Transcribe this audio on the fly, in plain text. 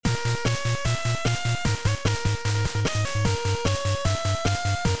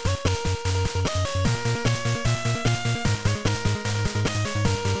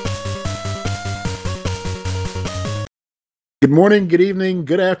Good morning, good evening,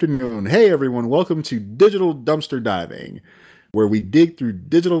 good afternoon. Hey everyone, welcome to Digital Dumpster Diving, where we dig through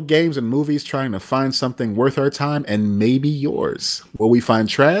digital games and movies trying to find something worth our time and maybe yours. Will we find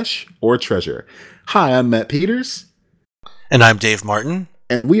trash or treasure? Hi, I'm Matt Peters, And I'm Dave Martin.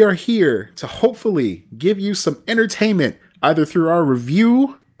 and we are here to hopefully give you some entertainment either through our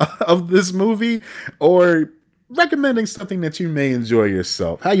review of this movie or recommending something that you may enjoy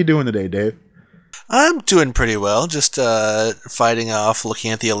yourself. How you doing today, Dave? I'm doing pretty well, just fighting off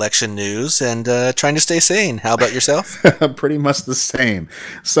looking at the election news and trying to stay sane. How about yourself? Pretty much the same.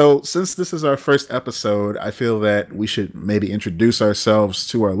 So, since this is our first episode, I feel that we should maybe introduce ourselves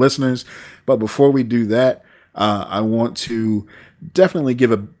to our listeners. But before we do that, I want to definitely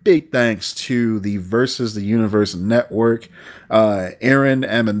give a big thanks to the Versus the Universe Network, Aaron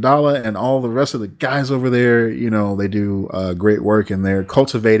Amandala, and all the rest of the guys over there. You know, they do great work and they're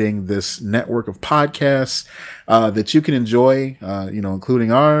cultivating this network of podcasts that you can enjoy,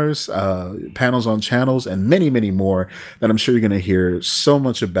 including ours, panels on channels, and many, many more that I'm sure you're going to hear so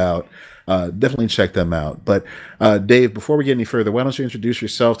much about. Definitely check them out. But Dave, before we get any further, why don't you introduce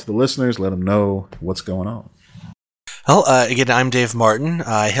yourself to the listeners? Let them know what's going on. Well, again, I'm Dave Martin.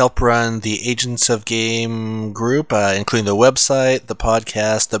 I help run the Agents of Game group, including the website, the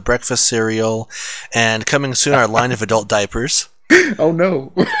podcast, the breakfast cereal, and coming soon, our line of adult diapers. Oh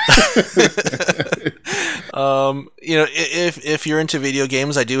no! If you're into video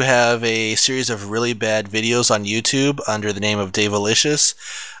games, I do have a series of really bad videos on YouTube under the name of Davealicious.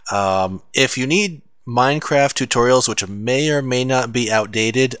 If you need Minecraft tutorials, which may or may not be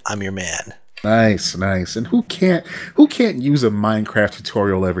outdated, I'm your man. Nice. And who can't use a Minecraft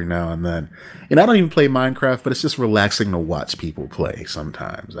tutorial every now and then? And I don't even play Minecraft, but it's just relaxing to watch people play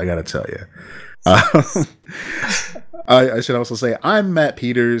sometimes. I gotta tell you. I should also say I'm Matt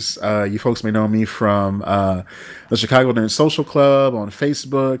Peters. You folks may know me from the Chicago Nerd Social Club on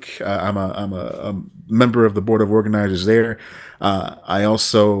Facebook. I'm a member of the board of organizers there. I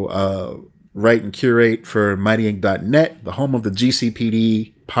also write and curate for MightyInc.net, the home of the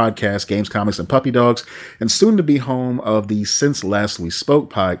GCPD podcast, Games, Comics, and Puppy Dogs, and soon to be home of the Since Last We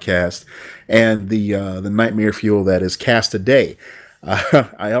Spoke podcast and the Nightmare Fuel that is Cast Today.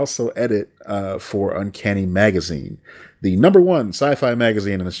 I also edit for Uncanny Magazine, the #1 sci-fi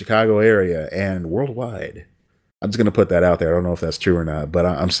magazine in the Chicago area and worldwide. I'm just going to put that out there. I don't know if that's true or not, but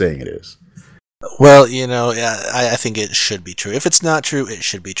I'm saying it is. Well, I think it should be true. If it's not true, it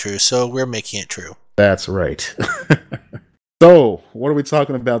should be true. So we're making it true. That's right. So, what are we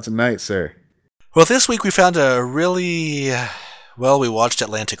talking about tonight, sir? Well, this week we found a really... we watched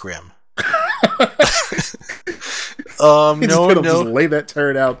Atlantic Rim. Just lay that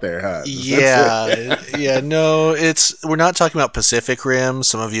turd out there, huh? We're not talking about Pacific Rim.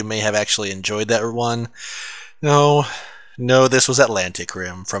 Some of you may have actually enjoyed that one. No, this was Atlantic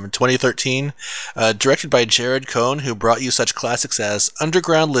Rim from 2013, directed by Jared Cohn, who brought you such classics as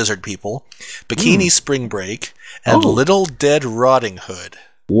Underground Lizard People, Bikini Spring Break, and Little Dead Rotting Hood.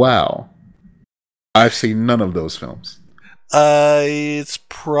 Wow. I've seen none of those films. It's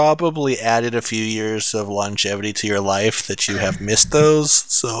probably added a few years of longevity to your life that you have missed those.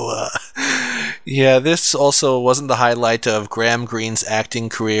 So, this also wasn't the highlight of Graham Greene's acting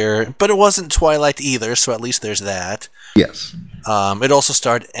career, but it wasn't Twilight either, so at least there's that. Yes. It also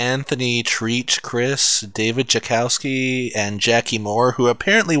starred Anthony Treach Chris, David Jakowski, and Jackie Moore, who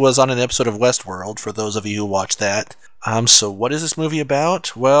apparently was on an episode of Westworld, for those of you who watched that. So what is this movie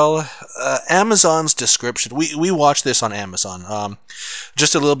about? Well, Amazon's description, we watched this on Amazon.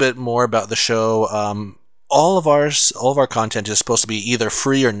 Just a little bit more about the show. All of our content is supposed to be either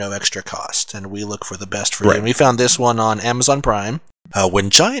free or no extra cost, and we look for the best for you. And we found this one on Amazon Prime. When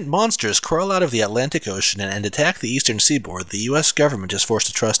giant monsters crawl out of the Atlantic Ocean and attack the eastern seaboard, the U.S. government is forced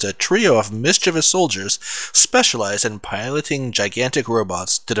to trust a trio of mischievous soldiers specialized in piloting gigantic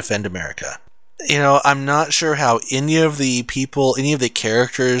robots to defend America. I'm not sure how any of the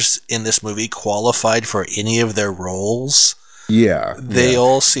characters in this movie qualified for any of their roles. Yeah. They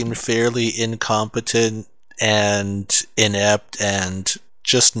all seemed fairly incompetent and inept and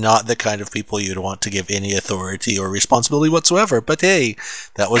just not the kind of people you'd want to give any authority or responsibility whatsoever. But hey,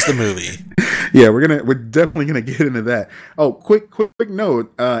 that was the movie. Yeah, we're definitely gonna get into that. Oh, quick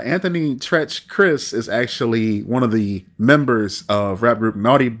note: Anthony Treach Chris is actually one of the members of rap group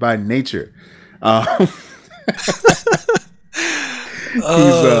Naughty by Nature. He's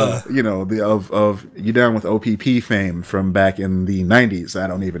of You Down with OPP fame from back in the 90s. I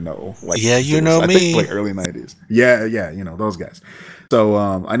don't even know. Me. I think like early 90s. Yeah, those guys. So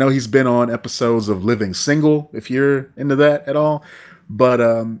I know he's been on episodes of Living Single, if you're into that at all. But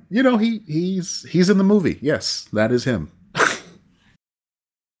he's in the movie. Yes, that is him.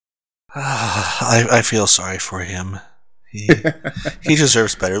 I feel sorry for him. He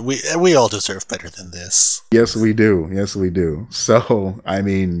deserves better. We all deserve better than this. Yes, we do. Yes, we do. So, I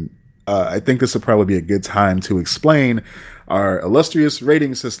mean, I think this would probably be a good time to explain our illustrious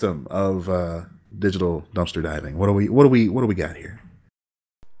rating system of digital dumpster diving. What do we got here?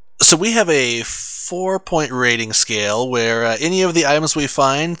 So we have a 4-point rating scale where any of the items we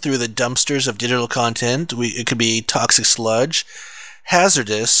find through the dumpsters of digital content, it could be toxic sludge,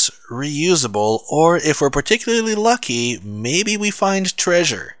 hazardous, reusable, or if we're particularly lucky, maybe we find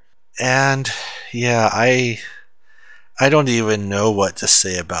treasure. And yeah, I don't even know what to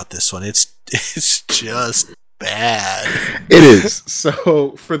say about this one. It's just bad. It is.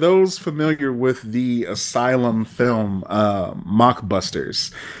 So, for those familiar with the Asylum film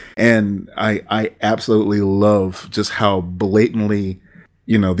Mockbusters, and I absolutely love just how blatantly,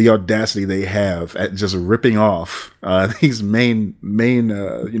 the audacity they have at just ripping off these main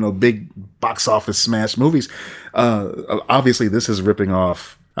big box office smash movies. Obviously, this is ripping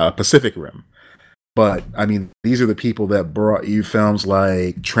off Pacific Rim. But I mean, these are the people that brought you films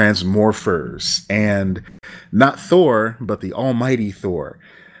like Transmorphers and not Thor, but the almighty Thor.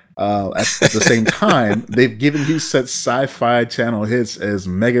 At the same time, they've given you such sci-fi channel hits as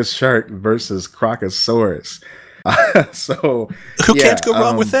Mega Shark versus Crocosaurus. So who can't go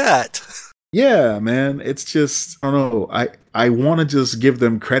wrong with that? Yeah, man. It's just, I don't know. I want to just give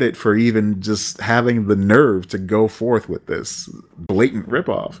them credit for even just having the nerve to go forth with this blatant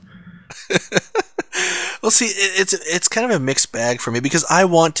ripoff. Well, see, it's kind of a mixed bag for me because I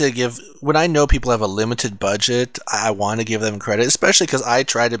want to give, when I know people have a limited budget, I want to give them credit, especially because I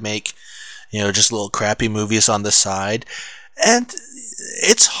try to make, just little crappy movies on the side. And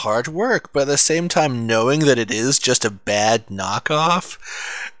it's hard work, but at the same time, knowing that it is just a bad knockoff,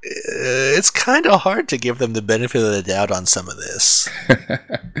 it's kind of hard to give them the benefit of the doubt on some of this.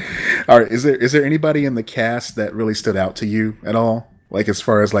 All right, is there anybody in the cast that really stood out to you at all? Like as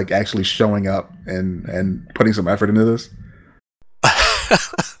far as like actually showing up and putting some effort into this?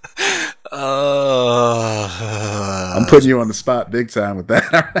 I'm putting you on the spot big time with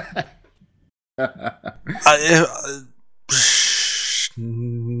that.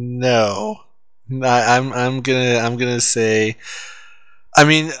 No. I'm gonna say. I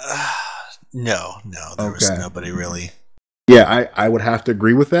mean, no. There was nobody really. Yeah, I would have to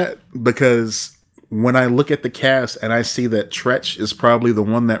agree with that because when I look at the cast and I see that Tretch is probably the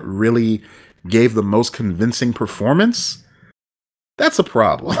one that really gave the most convincing performance, that's a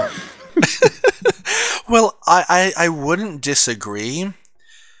problem. Well, I wouldn't disagree,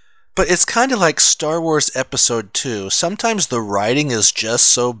 but it's kind of like Star Wars Episode 2. Sometimes the writing is just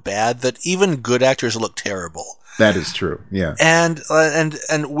so bad that even good actors look terrible. That is true, yeah. And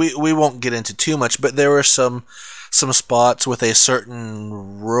we won't get into too much, but there were some spots with a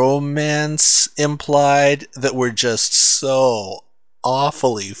certain romance implied that were just so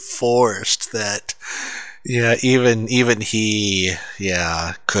awfully forced that even he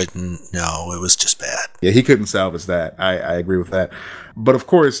couldn't. No, it was just bad. Yeah, he couldn't salvage that. I agree with that. But of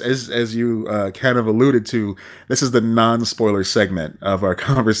course, as you kind of alluded to, this is the non-spoiler segment of our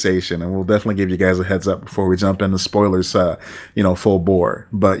conversation, and we'll definitely give you guys a heads up before we jump into spoilers, full bore.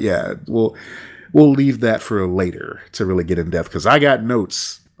 But yeah, we'll leave that for later to really get in depth because I got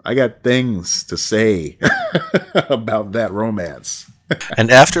notes. I got things to say about that romance.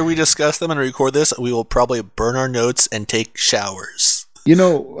 And after we discuss them and record this, we will probably burn our notes and take showers.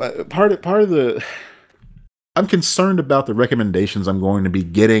 Part of the, I'm concerned about the recommendations I'm going to be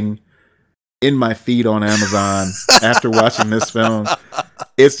getting in my feed on Amazon after watching this film.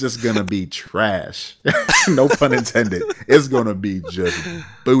 It's just gonna be trash. No pun intended. It's gonna be just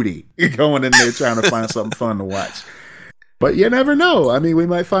booty going in there trying to find something fun to watch. But you never know. I mean, we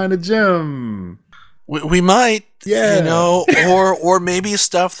might find a gem. We might, yeah, or maybe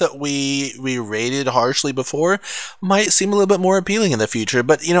stuff that we rated harshly before might seem a little bit more appealing in the future.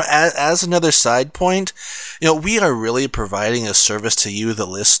 But as another side point, we are really providing a service to you, the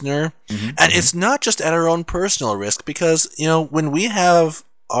listener, and it's not just at our own personal risk because when we have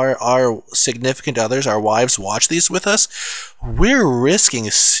our significant others, our wives, watch these with us, we're risking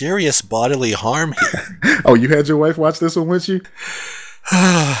serious bodily harm here. Oh, you had your wife watch this one with you?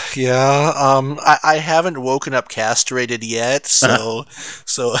 Yeah, I haven't woken up castrated yet, so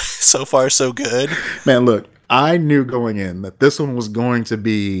far so good. Man, look, I knew going in that this one was going to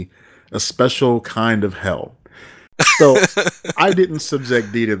be a special kind of hell. So I didn't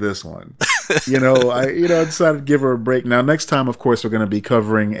subject Dee to this one. I decided to give her a break. Now, next time, of course, we're going to be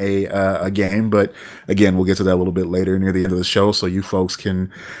covering a game, but again, we'll get to that a little bit later near the end of the show, so you folks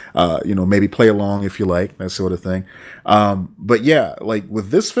can, maybe play along if you like, that sort of thing. But yeah, like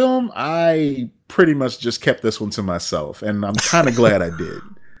with this film, I pretty much just kept this one to myself, and I'm kind of glad I did.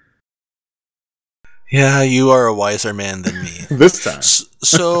 Yeah, you are a wiser man than me. This time.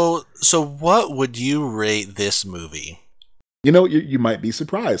 So what would you rate this movie? You might be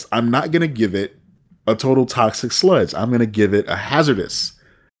surprised. I'm not going to give it a total toxic sludge. I'm going to give it a hazardous,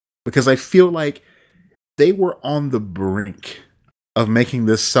 because I feel like they were on the brink of making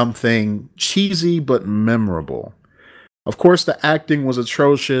this something cheesy but memorable. Of course, the acting was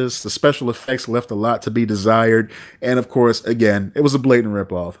atrocious. The special effects left a lot to be desired. And of course, again, it was a blatant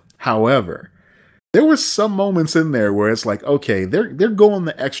ripoff. However, there were some moments in there where it's like, okay, they're going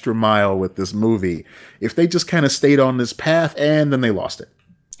the extra mile with this movie. If they just kind of stayed on this path, and then they lost it.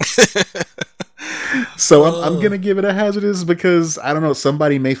 So I'm gonna give it a hazardous, because I don't know,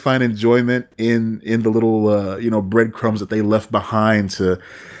 somebody may find enjoyment in the little breadcrumbs that they left behind to,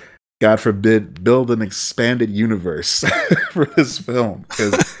 God forbid, build an expanded universe for this film.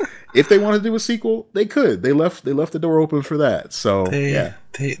 Because if they want to do a sequel, they could. They left the door open for that. So they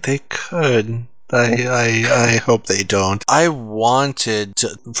could. I hope they don't. I wanted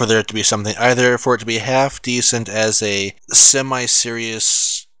for there to be something, either for it to be half decent as a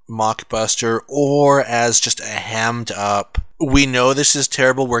semi-serious mockbuster, or as just a hammed up, we know this is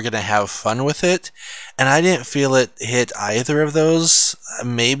terrible, we're going to have fun with it. And I didn't feel it hit either of those.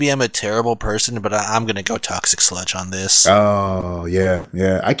 Maybe I'm a terrible person, but I'm going to go toxic sludge on this. Oh,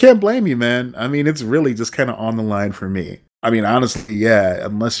 yeah. I can't blame you, man. I mean, it's really just kind of on the line for me. I mean, honestly, yeah,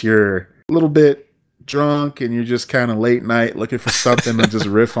 unless you're a little bit drunk and you're just kind of late night looking for something to just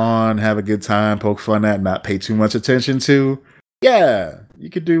riff on, have a good time, poke fun at, not pay too much attention to, yeah, you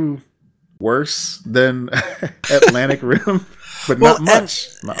could do worse than Atlantic Rim, but not much.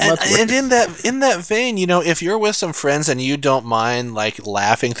 And in that vein, if you're with some friends and you don't mind like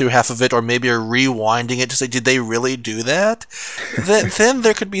laughing through half of it, or maybe you're rewinding it to say, did they really do that? then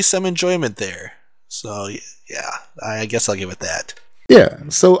there could be some enjoyment there. So yeah, I guess I'll give it that. Yeah.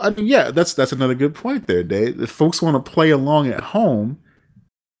 So I mean, yeah, that's another good point there, Dave. If folks want to play along at home,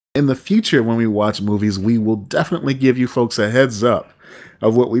 in the future when we watch movies, we will definitely give you folks a heads up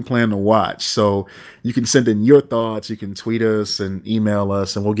of what we plan to watch. So you can send in your thoughts, you can tweet us and email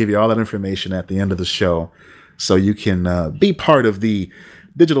us, and we'll give you all that information at the end of the show, so you can be part of the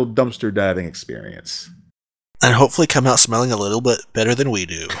digital dumpster diving experience. And hopefully come out smelling a little bit better than we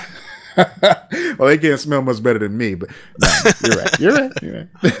do. Well, they can't smell much better than me, but no, you're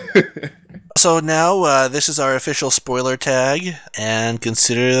right. So now this is our official spoiler tag, and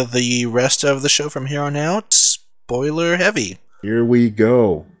consider the rest of the show from here on out spoiler heavy. Here we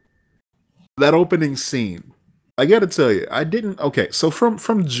go. That opening scene, I gotta tell you, I didn't. Okay, so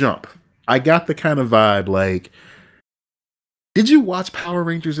from jump, I got the kind of vibe like, did you watch Power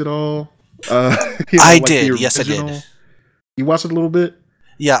Rangers at all? I did. Yes, I did. You watched it a little bit?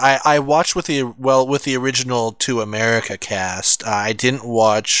 Yeah, I watched with the original To America cast. I didn't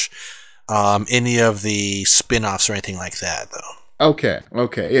watch any of the spin-offs or anything like that, though. Okay,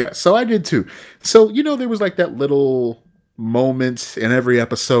 yeah. So I did too. So, there was like that little moment in every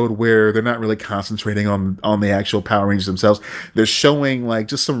episode where they're not really concentrating on the actual Power Rangers themselves. They're showing like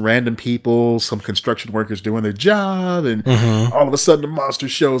just some random people, some construction workers doing their job, and all of a sudden the monster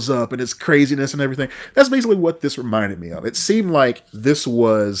shows up and it's craziness and everything. That's basically what this reminded me of. It seemed like this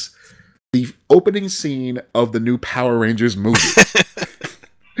was the opening scene of the new Power Rangers movie.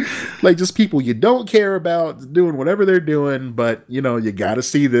 Like, just people you don't care about doing whatever they're doing, but you got to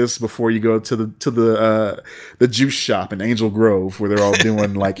see this before you go to the juice shop in Angel Grove, where they're all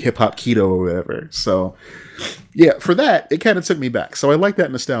doing like hip hop keto or whatever. So yeah, for that, it kind of took me back. So I like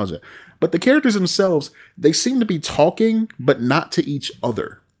that nostalgia. But the characters themselves, they seem to be talking, but not to each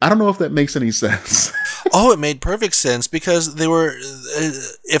other. I don't know if that makes any sense. Oh, it made perfect sense, because they were,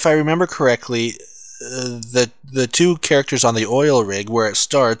 if I remember correctly, the two characters on the oil rig where it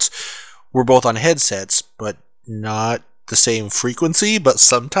starts were both on headsets, but not the same frequency, but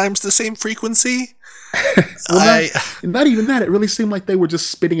sometimes the same frequency. Well, not even that. It really seemed like they were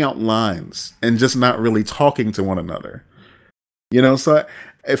just spitting out lines and just not really talking to one another. So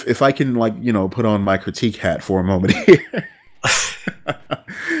if I can put on my critique hat for a moment here.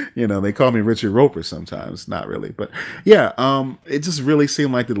 They call me Richard Roper sometimes, not really, but yeah, it just really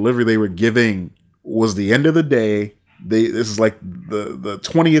seemed like the delivery they were giving was the end of the day. This is like the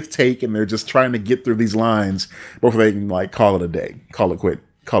 20th take, and they're just trying to get through these lines before they can call it a day, call it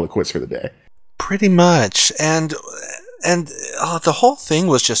quits for the day. Pretty much. And And the whole thing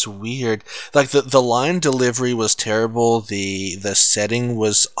was just weird. Like the line delivery was terrible. The setting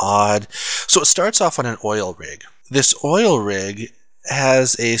was odd. So it starts off on an oil rig. This oil rig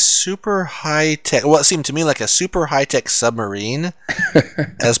has a super high tech. Well, it seemed to me like a super high tech submarine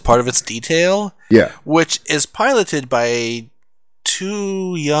as part of its detail. Yeah, which is piloted by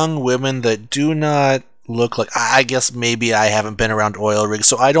two young women that do not look like. I guess maybe I haven't been around oil rigs,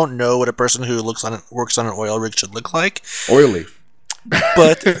 so I don't know what a person who works on an oil rig should look like. oily.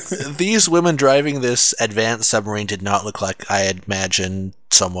 But these women driving this advanced submarine did not look like I had imagined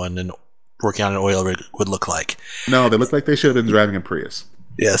someone working on an oil rig would look like. No, they look like they should have been driving a Prius.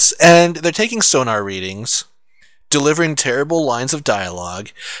 Yes, and they're taking sonar readings, delivering terrible lines of dialogue,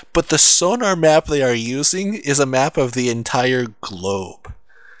 but the sonar map they are using is a map of the entire globe.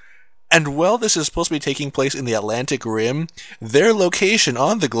 And while this is supposed to be taking place in the Atlantic Rim, their location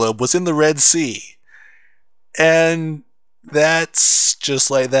on the globe was in the Red Sea. And that's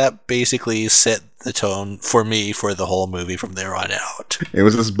just like, that basically set the tone for me for the whole movie from there on out. It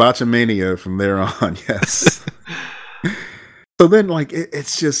was this botchamania from there on, yes. So then, like,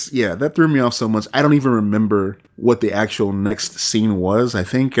 it's just, yeah, that threw me off so much. I don't even remember what the actual next scene was. I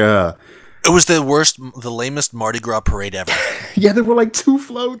think... it was the lamest Mardi Gras parade ever. Yeah, there were like 2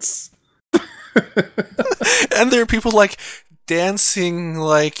 floats. And there are people, like, dancing,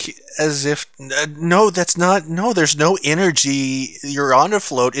 like, as if... there's no energy. You're on a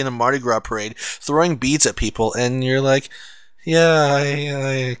float in a Mardi Gras parade, throwing beads at people, and you're like, yeah,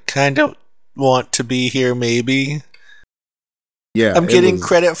 I kind of want to be here, maybe. Yeah, I'm getting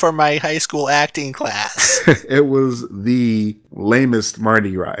credit for my high school acting class. It was the lamest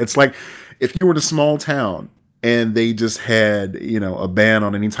Mardi Gras. It's like if you were in a small town and they just had, a ban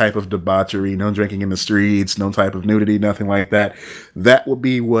on any type of debauchery, no drinking in the streets, no type of nudity, nothing like that. That would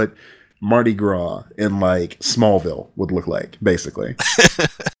be what Mardi Gras in like Smallville would look like, basically.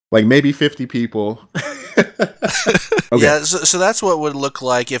 Like maybe 50 people. Okay. Yeah, so that's what it would look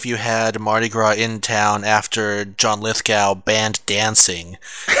like if you had Mardi Gras in town after John Lithgow banned dancing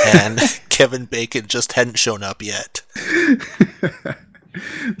and Kevin Bacon just hadn't shown up yet.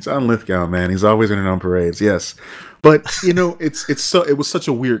 John Lithgow, man, he's always in and on parades, yes. But it was such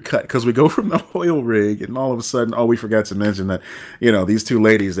a weird cut because we go from the oil rig and all of a sudden, we forgot to mention that, these 2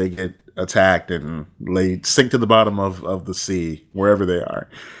 ladies, they get attacked and they sink to the bottom of the sea, wherever they are.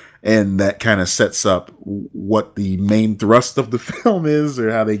 And that kind of sets up what the main thrust of the film is, or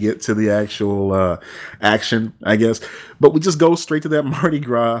how they get to the actual action, I guess. But we just go straight to that Mardi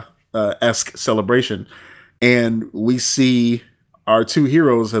Gras-esque celebration, and we see our 2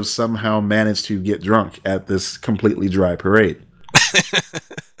 heroes have somehow managed to get drunk at this completely dry parade.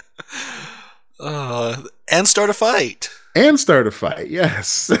 And start a fight.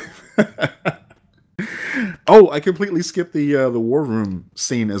 Yes. Oh, I completely skipped the war room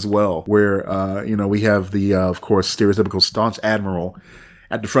scene as well, where we have the of course stereotypical staunch admiral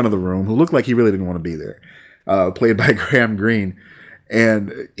at the front of the room who looked like he really didn't want to be there, played by Graham Greene,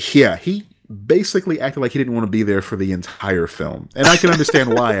 and yeah, he basically acted like he didn't want to be there for the entire film, and I can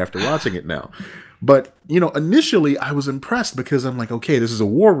understand why after watching it now. But initially I was impressed because I'm like, okay, this is a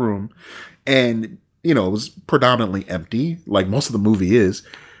war room, and it was predominantly empty, like most of the movie is.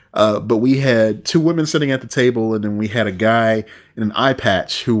 But we had 2 women sitting at the table, and then we had a guy in an eye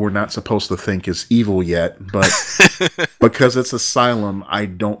patch who we're not supposed to think is evil yet. But because it's Asylum, I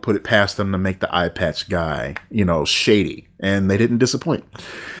don't put it past them to make the eye patch guy, shady. And they didn't disappoint.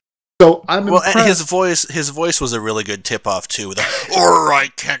 So I'm impressed. And his voice was a really good tip-off, too.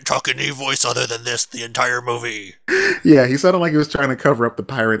 I can't talk any voice other than this the entire movie. Yeah, he sounded like he was trying to cover up the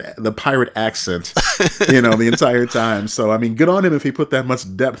pirate accent, the entire time. So, I mean, good on him if he put that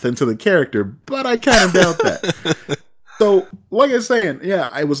much depth into the character, but I kind of doubt that. So, like I was saying, yeah,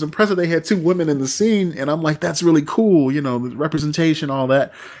 I was impressed that they had 2 women in the scene, and I'm like, that's really cool, the representation, all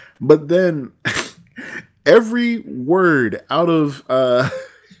that. But then, every word out of...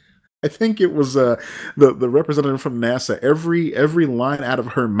 I think it was the representative from NASA. Every line out of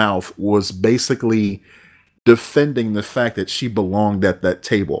her mouth was basically defending the fact that she belonged at that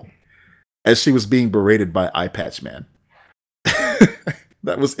table, as she was being berated by Eye Patch Man.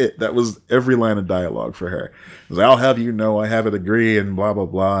 That was it. That was every line of dialogue for her. It was like, I'll have you know, I have a degree in blah blah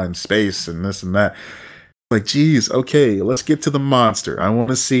blah and space and this and that. Like, geez, okay, let's get to the monster. I want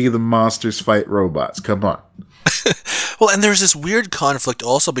to see the monsters fight robots. Come on. Well, and there's this weird conflict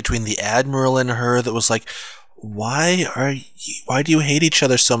also between the Admiral and her that was like, why do you hate each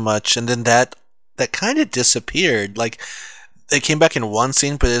other so much? And then that kind of disappeared. Like, it came back in one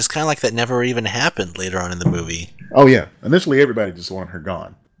scene, but it's kind of like that never even happened later on in the movie. Oh, yeah. Initially, everybody just wanted her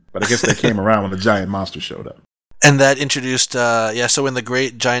gone. But I guess they came around when the giant monster showed up. And that introduced, so when the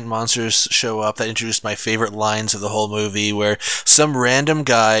great giant monsters show up, that introduced my favorite lines of the whole movie, where some random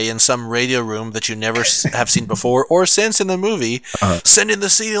guy in some radio room that you never have seen before or since in the movie, send in the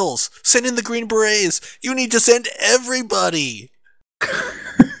SEALs, send in the Green Berets, you need to send everybody.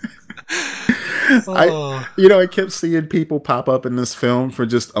 I kept seeing people pop up in this film for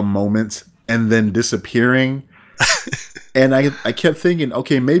just a moment and then disappearing. And I kept thinking,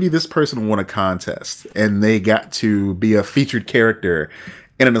 okay, maybe this person won a contest and they got to be a featured character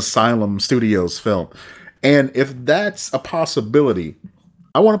in an Asylum Studios film. And if that's a possibility,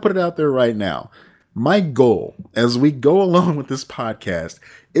 I want to put it out there right now. My goal as we go along with this podcast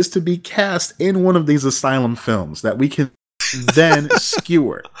is to be cast in one of these Asylum films that we can then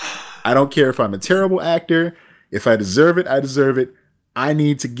skewer. I don't care if I'm a terrible actor. If I deserve it, I deserve it. I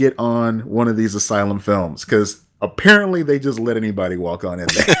need to get on one of these Asylum films because apparently they just let anybody walk on in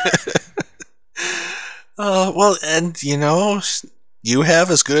there. Well, and you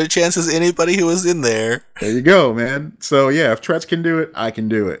have as good a chance as anybody who was in there. There you go, man. So yeah, if Tretch can do it, I can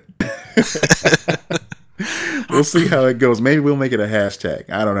do it. We'll see how it goes. Maybe we'll make it a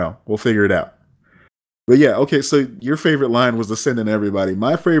hashtag. I don't know. We'll figure it out. But yeah, okay, so your favorite line was to send in everybody.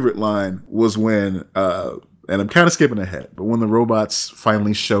 My favorite line was when, and I'm kind of skipping ahead, but when the robots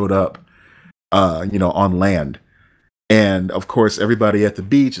finally showed up, on land. And of course, everybody at the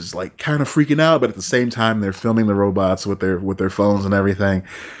beach is like kind of freaking out, but at the same time, they're filming the robots with their phones and everything.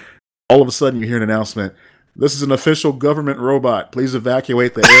 All of a sudden, you hear an announcement: "This is an official government robot. Please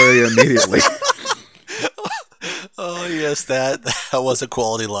evacuate the area immediately." Oh yes, that was a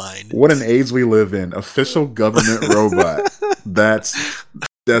quality line. What an age we live in! Official government robot. That's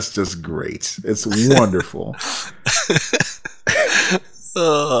just great. It's wonderful.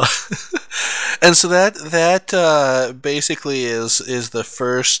 And so that basically is the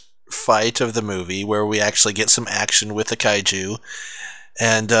first fight of the movie where we actually get some action with the kaiju,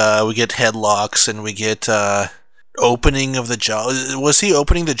 and we get headlocks and we get opening of the jaws. Was he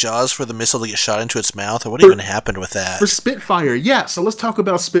opening the jaws for the missile to get shot into its mouth, or what even happened with that? For Spitfire, yeah. So let's talk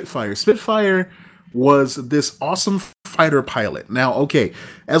about Spitfire. Spitfire was this awesome fighter pilot. Now, okay,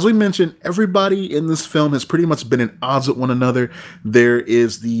 as we mentioned, everybody in this film has pretty much been at odds with one another. There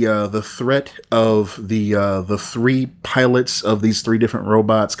is the threat of the three pilots of these three different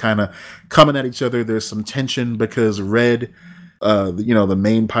robots kind of coming at each other. There's some tension because Red, the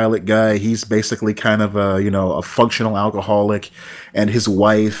main pilot guy, he's basically kind of a functional alcoholic, and his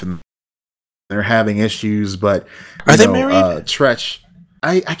wife, and they're having issues. But are they married? Tretch.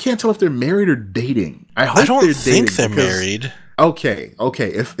 I can't tell if they're married or dating. I don't think they're married. Okay.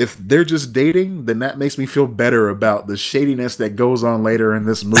 If they're just dating, then that makes me feel better about the shadiness that goes on later in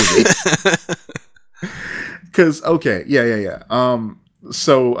this movie. Because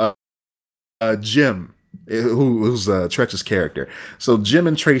So Jim, who's Tretch's character. So Jim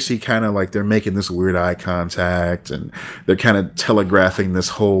and Tracy kind of like they're making this weird eye contact, and they're kind of telegraphing this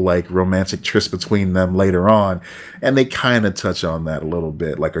whole like romantic tryst between them later on, and they kind of touch on that a little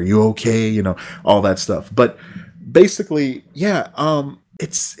bit, like, "Are you okay?" All that stuff. But basically,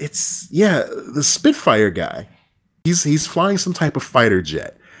 it's the Spitfire guy. He's flying some type of fighter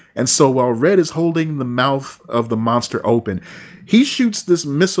jet, and so while Red is holding the mouth of the monster open, he shoots this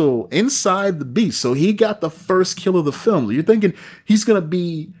missile inside the beast. So he got the first kill of the film. You're thinking he's going to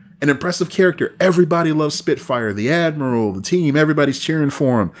be an impressive character. Everybody loves Spitfire. The Admiral, the team, everybody's cheering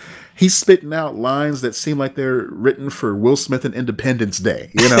for him. He's spitting out lines that seem like they're written for Will Smith and Independence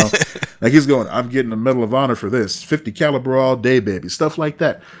Day. Like he's going, "I'm getting a Medal of Honor for this. 50 caliber all day, baby." Stuff like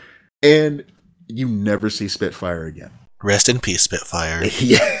that. And you never see Spitfire again. Rest in peace, Spitfire.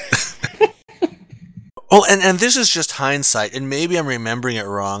 Yeah. Oh, and this is just hindsight, and maybe I'm remembering it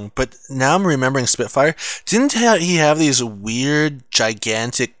wrong, but now I'm remembering Spitfire. Didn't he have these weird,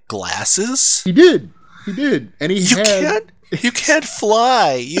 gigantic glasses? He did. And You can't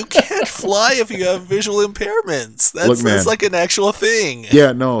fly. You can't fly if you have visual impairments. That's like an actual thing.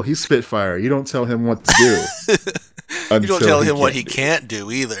 Yeah, no, he's Spitfire. You don't tell him what to do. You don't tell him what he can't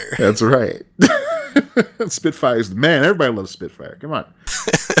do either. That's right. Spitfire's the man. Everybody loves Spitfire. Come on.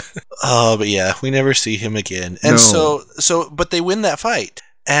 Oh, but yeah, we never see him again. And but they win that fight.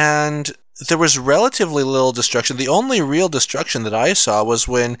 And there was relatively little destruction. The only real destruction that I saw was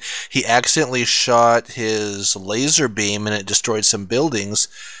when he accidentally shot his laser beam and it destroyed some buildings.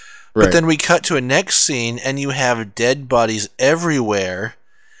 Right. But then we cut to a next scene and you have dead bodies everywhere.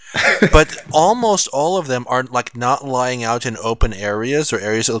 But almost all of them are like not lying out in open areas or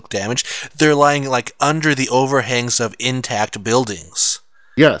areas that look damaged. They're lying like under the overhangs of intact buildings.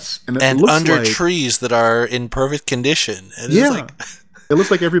 Yes, and under trees that are in perfect condition. And it looks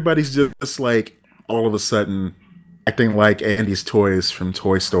like everybody's just like all of a sudden acting like Andy's toys from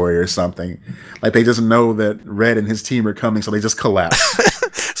Toy Story or something. Like they just know that Red and his team are coming, so they just collapse.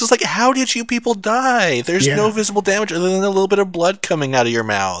 So it's like, how did you people die? There's no visible damage other than a little bit of blood coming out of your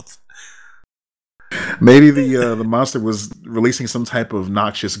mouth. Maybe the monster was releasing some type of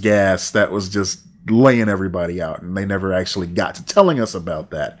noxious gas that was just laying everybody out, and they never actually got to telling us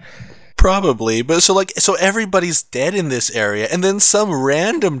about that. Probably, but so everybody's dead in this area, and then some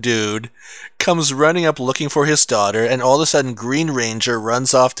random dude comes running up looking for his daughter, and all of a sudden Green Ranger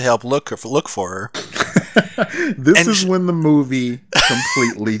runs off to help look for her. This is when the movie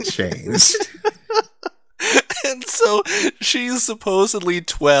completely changed. And so she's supposedly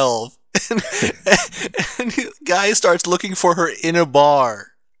 12, and the guy starts looking for her in a bar.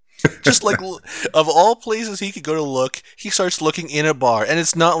 Just like, of all places he could go to look, he starts looking in a bar. And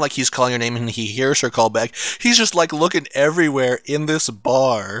it's not like he's calling her name and he hears her call back. He's just like looking everywhere in this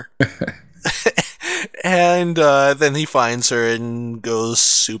bar. And then he finds her and goes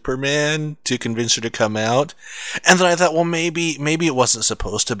Superman to convince her to come out. And then I thought, well, maybe it wasn't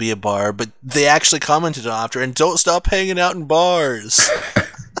supposed to be a bar, but they actually commented on after, and don't stop hanging out in bars.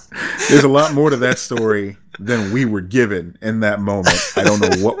 There's a lot more to that story than we were given in that moment. I don't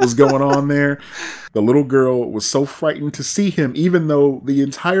know what was going on there. The little girl was so frightened to see him, even though the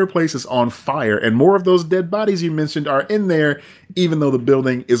entire place is on fire, and more of those dead bodies you mentioned are in there, even though the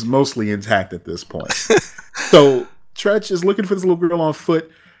building is mostly intact at this point. So Tretch is looking for this little girl on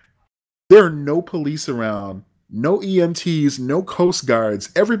foot. There are no police around, no EMTs, no Coast Guards.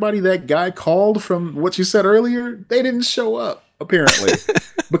 Everybody that guy called from what you said earlier, they didn't show up, apparently.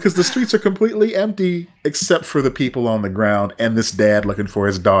 Because the streets are completely empty except for the people on the ground and this dad looking for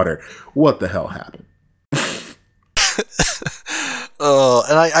his daughter. What the hell happened? Oh,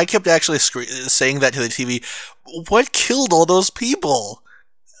 and I kept actually saying that to the TV. What killed all those people?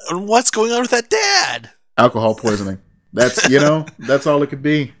 And what's going on with that dad? Alcohol poisoning. That's, that's all it could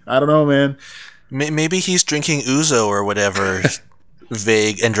be. I don't know, man. Maybe he's drinking Ouzo or whatever.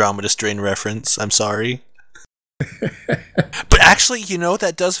 Vague Andromeda Strain reference. I'm sorry. But actually,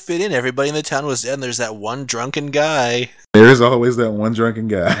 that does fit in. Everybody in the town was dead, and there's that one drunken guy. There is always that one drunken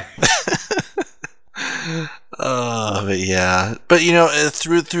guy. But yeah. But,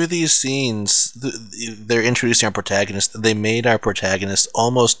 through these scenes, they're introducing our protagonist. They made our protagonist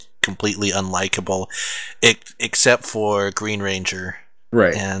almost completely unlikable, except for Green Ranger.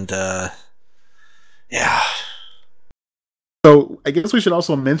 Right. And, yeah. So, I guess we should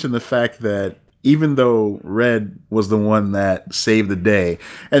also mention the fact that even though Red was the one that saved the day,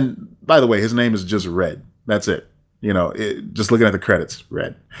 and by the way, his name is just Red. That's it. Just looking at the credits,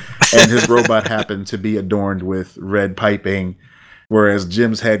 Red. And his robot happened to be adorned with red piping, whereas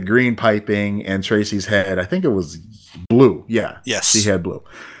Jim's had green piping and Tracy's had, I think it was blue. Yeah. Yes. She had blue.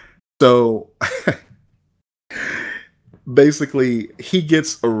 So basically, he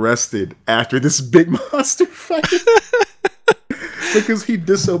gets arrested after this big monster fight. Because he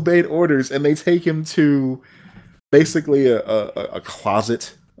disobeyed orders, and they take him to basically a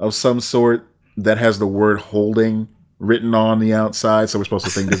closet of some sort that has the word holding written on the outside. So we're supposed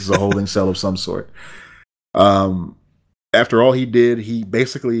to think this is a holding cell of some sort. After all he did, he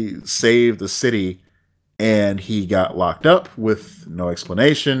basically saved the city, and he got locked up with no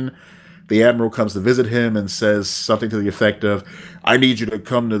explanation. The Admiral comes to visit him and says something to the effect of, I need you to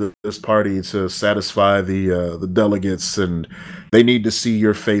come to this party to satisfy the delegates, and they need to see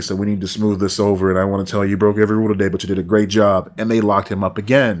your face, and we need to smooth this over, and I want to tell you broke every rule today, but you did a great job. And they locked him up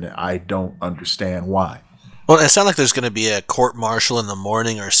again. I don't understand why. Well, it sounds like there's going to be a court-martial in the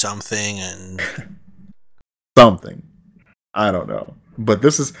morning or something, and... something. I don't know. But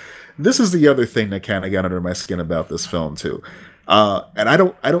this is the other thing that kind of got under my skin about this film, too. And I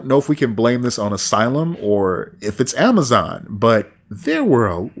don't know if we can blame this on Asylum or if it's Amazon, but there were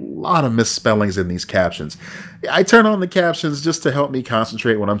a lot of misspellings in these captions. I turn on the captions just to help me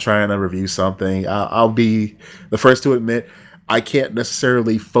concentrate when I'm trying to review something. I'll be the first to admit I can't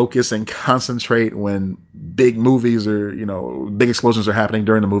necessarily focus and concentrate when big movies or, big explosions are happening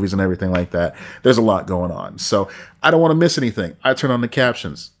during the movies and everything like that. There's a lot going on. So I don't want to miss anything. I turn on the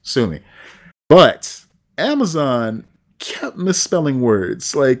captions. Sue me. But Amazon kept misspelling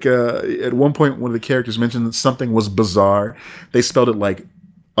words. Like at one point, one of the characters mentioned that something was bizarre. They spelled it like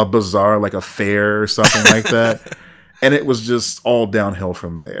a bazaar, like a fair or something like that. And it was just all downhill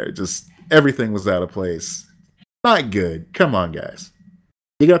from there. Just everything was out of place. Not good. Come on, guys.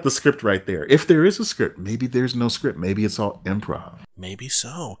 You got the script right there. If there is a script, maybe there's no script. Maybe it's all improv. Maybe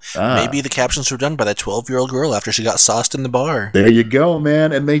so. Maybe the captions were done by that 12-year-old girl after she got sauced in the bar. There you go,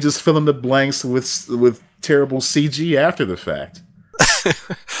 man. And they just fill in the blanks with terrible CG after the fact.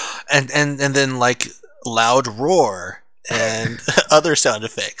 and then like loud roar and other sound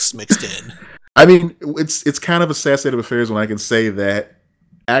effects mixed in. I mean, it's kind of a sad state of affairs when I can say that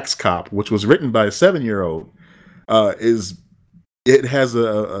Axe Cop, which was written by a 7-year-old, it has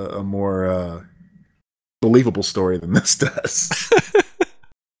a more believable story than this does.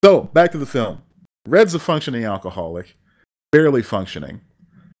 So, back to the film. Red's a functioning alcoholic, barely functioning.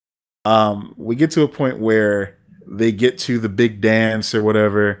 We get to a point where they get to the big dance or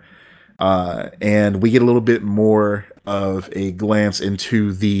whatever, and we get a little bit more of a glance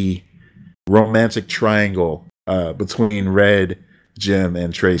into the romantic triangle between Red, Jim,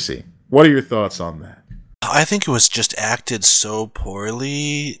 and Tracy. What are your thoughts on that? I think it was just acted so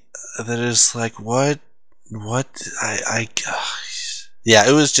poorly that it's like, what, yeah,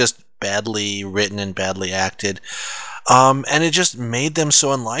 it was just badly written and badly acted. And it just made them so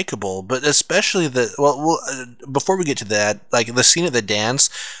unlikable. But especially before we get to that, like the scene at the dance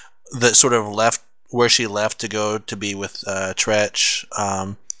that sort of left where she left to go to be with Tretch.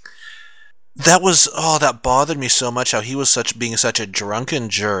 That bothered me so much. How he was being such a drunken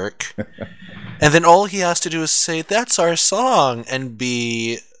jerk, and then all he has to do is say, "That's our song," and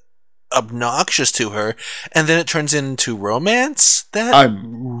be obnoxious to her, and then it turns into romance. That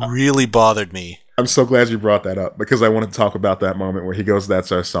really bothered me. I'm so glad you brought that up because I want to talk about that moment where he goes,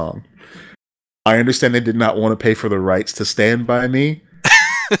 "That's our song." I understand they did not want to pay for the rights to Stand By Me,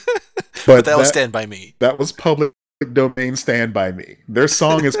 but that was Stand By Me. That was public domain Stand By Me. Their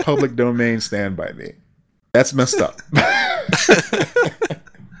song is public domain Stand By Me. That's messed up.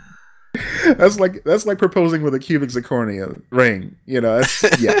 That's like proposing with a cubic zirconia ring. You know,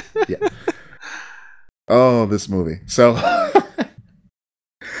 yeah. Oh, this movie. So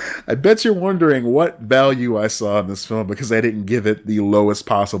I bet you're wondering what value I saw in this film because I didn't give it the lowest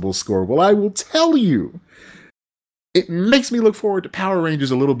possible score. Well, I will tell you. It makes me look forward to Power Rangers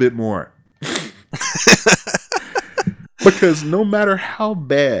a little bit more. Because no matter how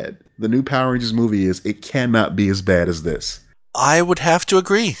bad the new Power Rangers movie is, it cannot be as bad as this. I would have to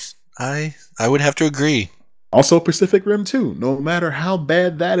agree. I would have to agree. Also, Pacific Rim 2. No matter how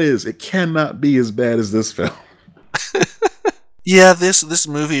bad that is, it cannot be as bad as this film. Yeah, this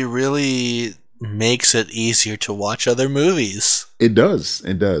movie really makes it easier to watch other movies. It does.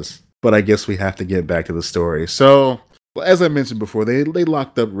 But I guess we have to get back to the story. So, as I mentioned before, they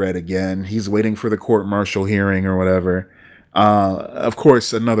locked up Red again. He's waiting for the court-martial hearing or whatever. Of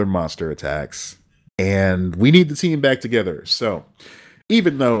course, another monster attacks. And we need the team back together. So,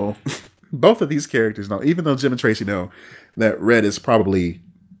 even though both of these characters know, even though Jim and Tracy know that Red is probably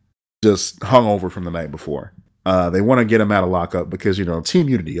just hungover from the night before, they want to get him out of lockup because, team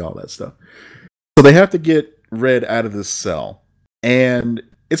unity, all that stuff. So they have to get Red out of this cell. And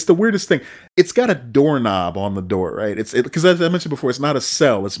it's the weirdest thing. It's got a doorknob on the door, right? Because as I mentioned before, it's not a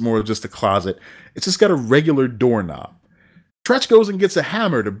cell. It's more just a closet. It's just got a regular doorknob. Tretch goes and gets a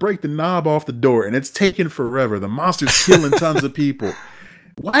hammer to break the knob off the door, and it's taking forever. The monster's killing tons of people.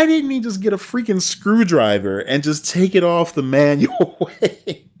 Why didn't he just get a freaking screwdriver and just take it off the manual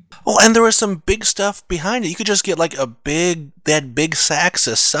way? Well, and there was some big stuff behind it. You could just get like that big sacks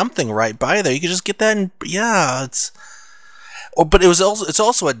of something right by there. You could just get that, and it's. Oh, but it's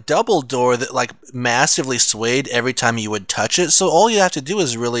also a double door that like massively swayed every time you would touch it. So all you have to do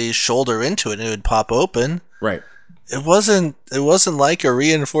is really shoulder into it, and it would pop open. Right. It wasn't like a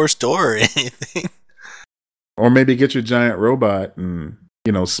reinforced door or anything. Or maybe get your giant robot and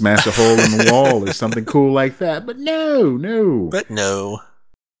smash a hole in the wall or something cool like that. But no. But no.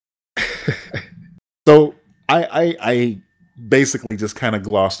 So I basically just kind of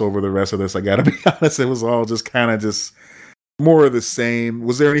glossed over the rest of this. I gotta be honest. It was all just kind of just more of the same.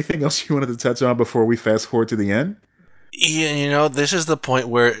 Was there anything else you wanted to touch on before we fast forward to the end? Yeah, this is the point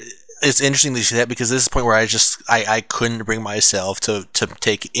where it's interesting to see that because this is the point where I couldn't bring myself to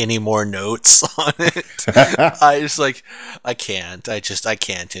take any more notes on it. I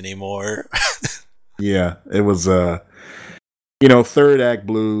can't anymore. Yeah, it was third act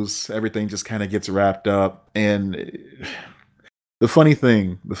blues. Everything just kind of gets wrapped up, and the funny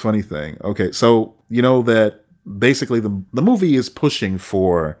thing. Okay, so that basically the movie is pushing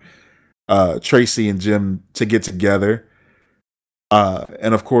for Tracy and Jim to get together.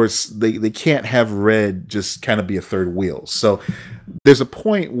 And of course, they can't have Red just kind of be a third wheel. So there's a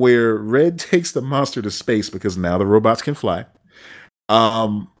point where Red takes the monster to space because now the robots can fly.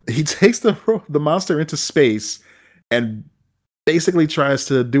 He takes the monster into space and basically tries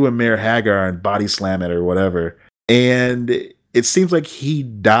to do a Mayor Hagar and body slam it or whatever. And it seems like he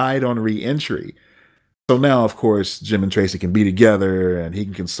died on re-entry. So now, of course, Jim and Tracy can be together and he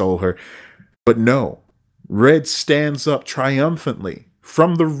can console her. But no. Red stands up triumphantly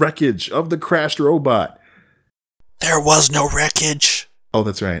from the wreckage of the crashed robot. There was no wreckage. Oh,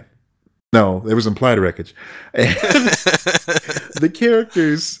 that's right. No, there was implied wreckage. And the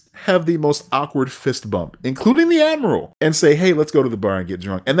characters have the most awkward fist bump, including the Admiral, and say, hey, let's go to the bar and get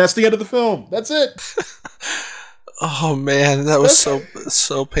drunk. And that's the end of the film. That's it. Oh, man, that was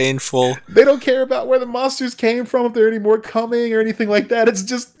so painful. They don't care about where the monsters came from, if there are any more coming or anything like that. It's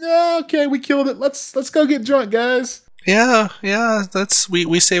just, okay, we killed it. Let's go get drunk, guys. Yeah, that's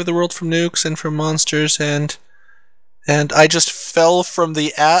we saved the world from nukes and from monsters, and I just fell from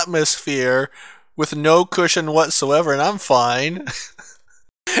the atmosphere with no cushion whatsoever, and I'm fine.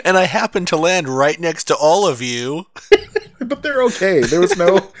 And I happened to land right next to all of you. But they're okay. There was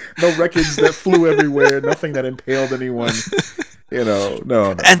no wreckage that flew everywhere, nothing that impaled anyone.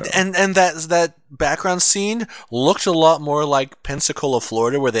 No. And that background scene looked a lot more like Pensacola,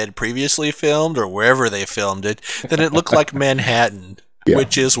 Florida, where they had previously filmed, or wherever they filmed it, than it looked like Manhattan,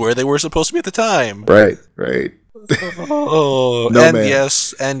 which is where they were supposed to be at the time. Right. Oh, no, and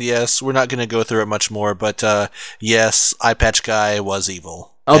man. yes, we're not going to go through it much more, but yes, Eye Patch Guy was evil.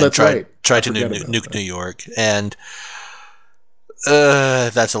 Oh, that's right. Tried to nuke New York, and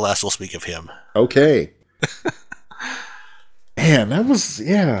that's the last we'll speak of him. Okay. Man, that was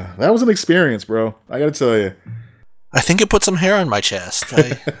an experience, bro. I gotta tell you. I think it put some hair on my chest.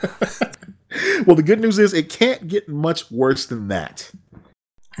 Well, the good news is it can't get much worse than that.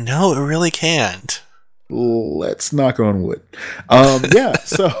 No, it really can't. Let's knock on wood.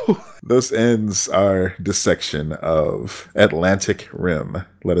 So this ends our dissection of Atlantic Rim.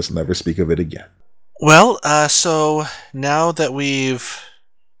 Let us never speak of it again. Well, so now that we've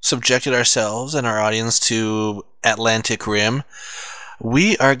subjected ourselves and our audience to Atlantic Rim,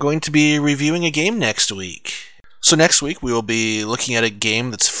 we are going to be reviewing a game next week. So next week we will be looking at a game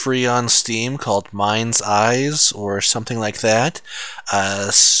that's free on Steam called Mind's Eyes or something like that.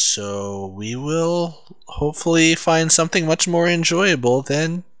 So we will hopefully find something much more enjoyable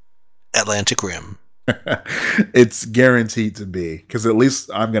than Atlantic Rim. It's guaranteed to be, because at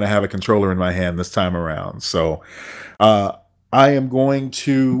least I'm going to have a controller in my hand this time around. So I am going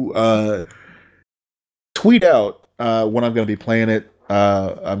to tweet out when I'm going to be playing it.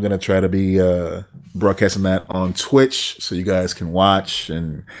 I'm going to try to be broadcasting that on Twitch so you guys can watch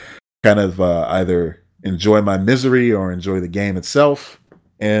and kind of either enjoy my misery or enjoy the game itself.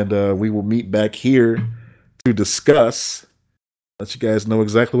 And we will meet back here to discuss, let you guys know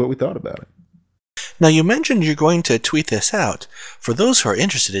exactly what we thought about it. Now, you mentioned you're going to tweet this out. For those who are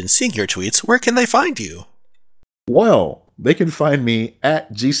interested in seeing your tweets, where can they find you? Well, they can find me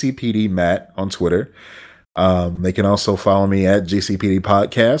at GCPDMatt on Twitter. They can also follow me at GCPD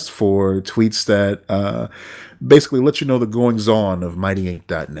Podcast for tweets that basically let you know the goings-on of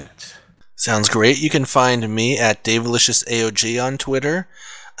MightyInc.net. Sounds great. You can find me at DaveLiciousAOG on Twitter.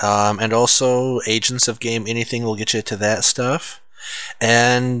 And also, Agents of Game Anything will get you to that stuff.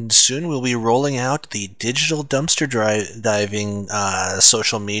 And soon we'll be rolling out the digital dumpster diving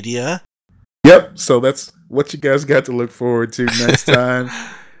social media. Yep, so that's what you guys got to look forward to next time.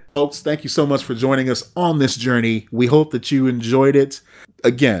 Folks, thank you so much for joining us on this journey. We hope that you enjoyed it.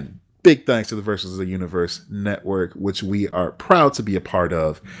 Again, big thanks to the Versus the Universe Network, which we are proud to be a part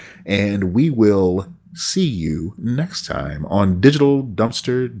of. And we will see you next time on Digital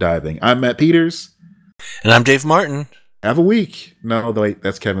Dumpster Diving. I'm Matt Peters. And I'm Dave Martin. Have a week. No, wait,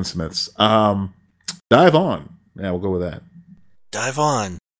 that's Kevin Smith's. Dive on. Yeah, we'll go with that. Dive on.